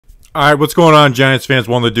All right, what's going on, Giants fans?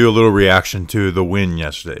 Wanted to do a little reaction to the win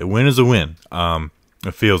yesterday. A win is a win.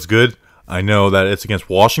 It feels good. I know that it's against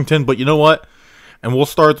Washington, but you know what? And we'll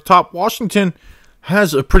start at the top. Washington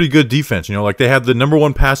has a pretty good defense. You know, like they have the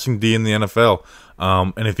 #1 passing D in the NFL.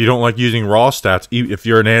 And if you don't like using raw stats, if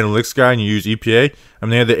you're an analytics guy and you use EPA,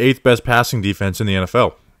 they had the 8th best passing defense in the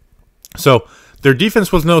NFL. So their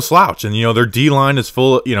defense was no slouch, and their D line is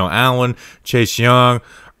full of Allen, Chase Young,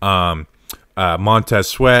 Montez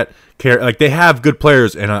Sweat. Like they have good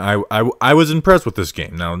players, and I was impressed with this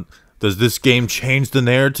game. Now, does this game change the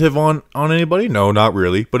narrative on anybody? No, not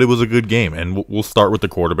really, but it was a good game, and we'll start with the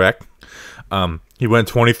quarterback. He went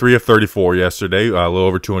 23 of 34 yesterday, a little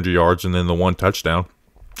over 200 yards, and then the 1 touchdown.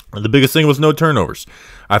 The biggest thing was no turnovers.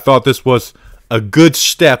 I thought this was a good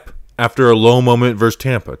step after a low moment versus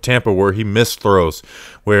Tampa, where he missed throws,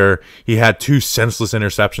 where he had 2 senseless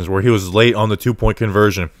interceptions, where he was late on the 2-point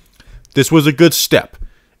conversion. This was a good step.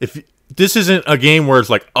 If this isn't a game where it's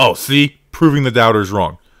like, oh, see, proving the doubters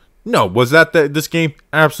wrong. No, was that this game?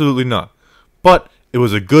 Absolutely not. But it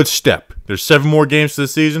was a good step. There's 7 more games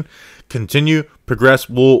this season. Continue, progress.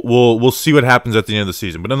 We'll see what happens at the end of the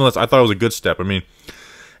season. But nonetheless, I thought it was a good step. I mean,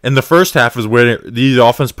 in the first half is where the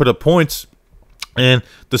offense put up points, and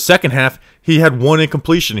the second half he had 1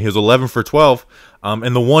 incompletion. He was 11 for 12,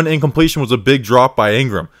 and the 1 incompletion was a big drop by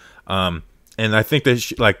Ingram. And I think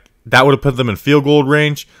that would have put them in field goal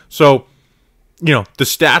range. So, the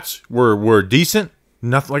stats were decent.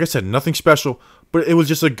 Nothing, like I said, nothing special, but it was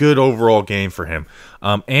just a good overall game for him.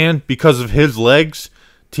 And because of his legs,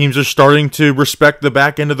 teams are starting to respect the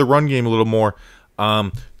back end of the run game a little more.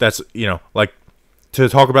 That's, like to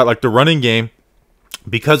talk about like the running game,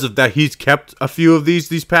 because of that, he's kept a few of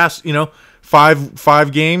these past,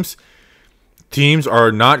 five games. Teams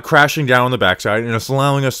are not crashing down on the backside, and it's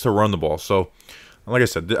allowing us to run the ball. So, like I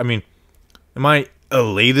said, I mean, am I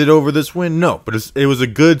elated over this win? No, but it was a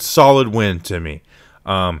good, solid win to me.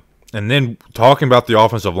 And then talking about the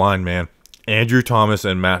offensive line, man, Andrew Thomas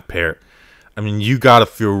and Matt Parrott. I mean, you got to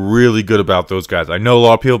feel really good about those guys. I know a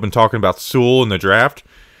lot of people have been talking about Sewell in the draft.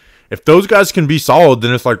 If those guys can be solid,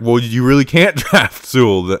 then it's like, well, you really can't draft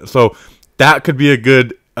Sewell. So that could be a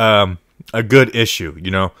good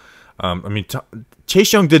issue, I mean,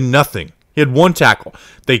 Chase Young did nothing. He had 1 tackle.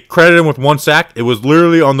 They credited him with 1 sack. It was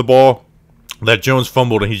literally on the ball that Jones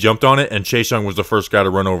fumbled, and he jumped on it, and Chase Young was the first guy to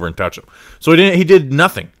run over and touch him. So he did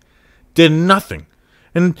nothing. Did nothing.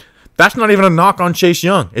 And that's not even a knock on Chase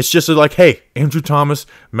Young. It's just like, hey, Andrew Thomas,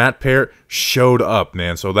 Matt Parrott showed up,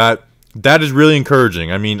 man. So that is really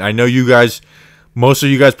encouraging. I mean, I know most of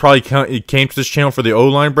you guys probably came to this channel for the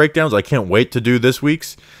O-line breakdowns. I can't wait to do this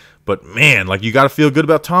week's. But, man, like, you got to feel good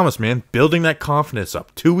about Thomas, man. Building that confidence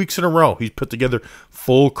up. 2 weeks in a row, he's put together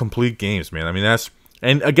full, complete games, man. I mean,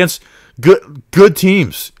 and against good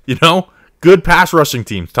teams, good pass rushing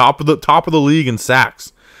teams, top of the league in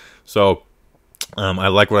sacks. So, I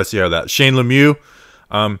like what I see out of that. Shane Lemieux,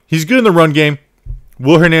 he's good in the run game.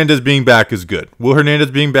 Will Hernandez being back is good. Will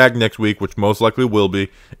Hernandez being back next week, which most likely will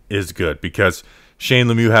be, is good, because Shane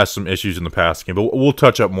Lemieux has some issues in the pass game. But we'll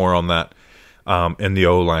touch up more on that in the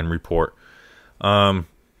O-line report. Austin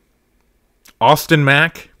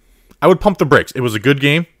Mack, I would pump the brakes. It was a good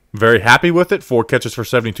game. Very happy with it. 4 catches for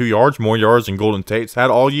 72 yards, more yards than Golden Tate's had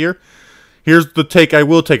all year. Here's the take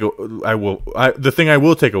the thing I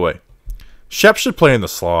will take away. Shep should play in the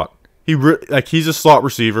slot. He's a slot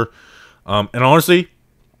receiver. And honestly,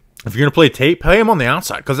 if you're gonna play Tate, play him on the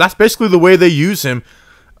outside, because that's basically the way they use him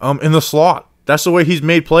in the slot. That's the way he's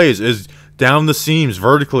made plays, is down the seams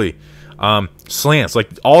vertically. Slants,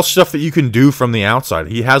 like all stuff that you can do from the outside.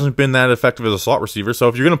 He hasn't been that effective as a slot receiver. So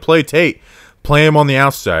if you're going to play Tate, play him on the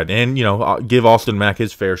outside, and give Austin Mack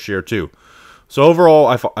his fair share too. So overall,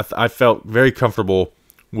 I felt very comfortable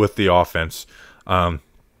with the offense.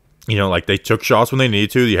 Like they took shots when they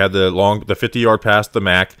needed to. You had the 50-yard pass to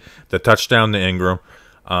Mack, the touchdown to Ingram,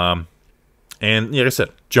 and like I said,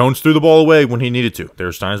 Jones threw the ball away when he needed to.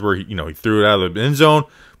 There's times where he threw it out of the end zone,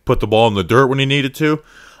 put the ball in the dirt when he needed to.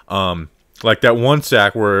 Like that 1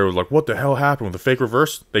 sack where it was like, what the hell happened with the fake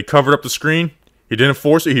reverse? They covered up the screen. He didn't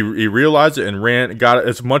force it. He realized it and got it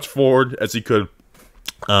as much forward as he could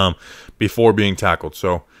before being tackled.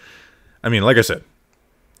 So, I mean, like I said,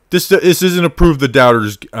 this isn't a prove the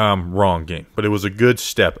doubters wrong game, but it was a good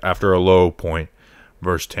step after a low point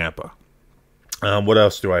versus Tampa. What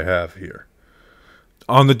else do I have here?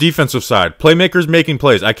 On the defensive side, playmakers making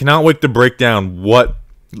plays. I cannot wait to break down what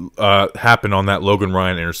happened on that Logan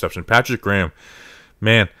Ryan interception. Patrick Graham,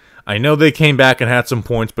 man, I know they came back and had some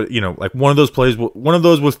points, but, you know, like one of those plays, one of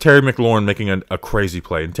those was Terry McLaurin making a crazy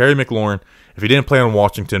play. And Terry McLaurin, if he didn't play on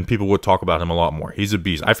Washington, people would talk about him a lot more. He's a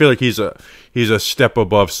beast. I feel like he's a step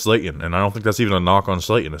above Slayton, and I don't think that's even a knock on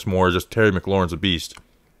Slayton. It's more just Terry McLaurin's a beast.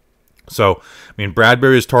 So, I mean,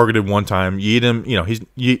 Bradbury is targeted one time. Yeadham, you know,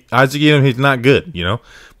 Isaac Yeadham, he's not good, you know.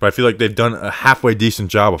 But I feel like they've done a halfway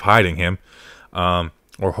decent job of hiding him,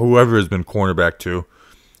 or whoever has been cornerback too.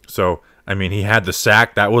 So, I mean, he had the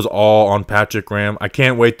sack. That was all on Patrick Graham. I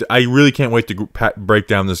really can't wait to break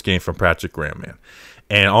down this game from Patrick Graham, man.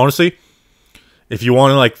 And honestly, if you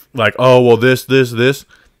want to like, oh, well, this.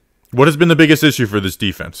 What has been the biggest issue for this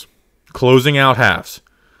defense? Closing out halves.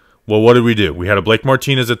 Well, what did we do? We had a Blake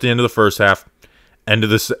Martinez at the end of the first half. End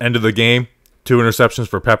of the game, 2 interceptions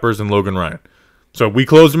for Peppers and Logan Ryan. So we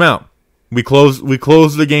closed them out. We closed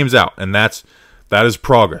the games out, and that is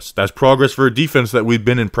progress. That's progress for a defense that we've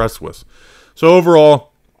been impressed with. So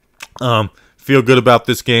overall, feel good about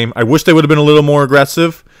this game. I wish they would have been a little more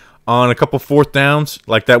aggressive on a couple fourth downs,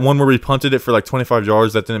 like that one where we punted it for like 25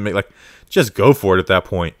 yards. That didn't make just go for it at that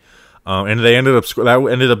point. And that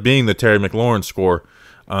ended up being the Terry McLaurin score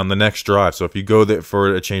on the next drive. So if you go there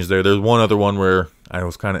for a change there's one other one where I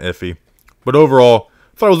was kind of iffy, but overall,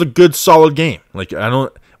 I thought it was a good, solid game. Like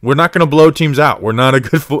we're not going to blow teams out. We're not a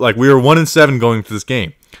good we were 1-7 going into this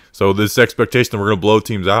game. So this expectation that we're going to blow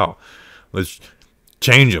teams out, let's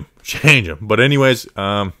change them. But anyways,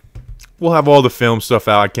 we'll have all the film stuff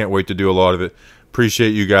out. I can't wait to do a lot of it.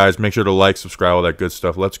 Appreciate you guys. Make sure to like, subscribe, all that good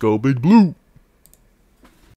stuff. Let's go, Big Blue.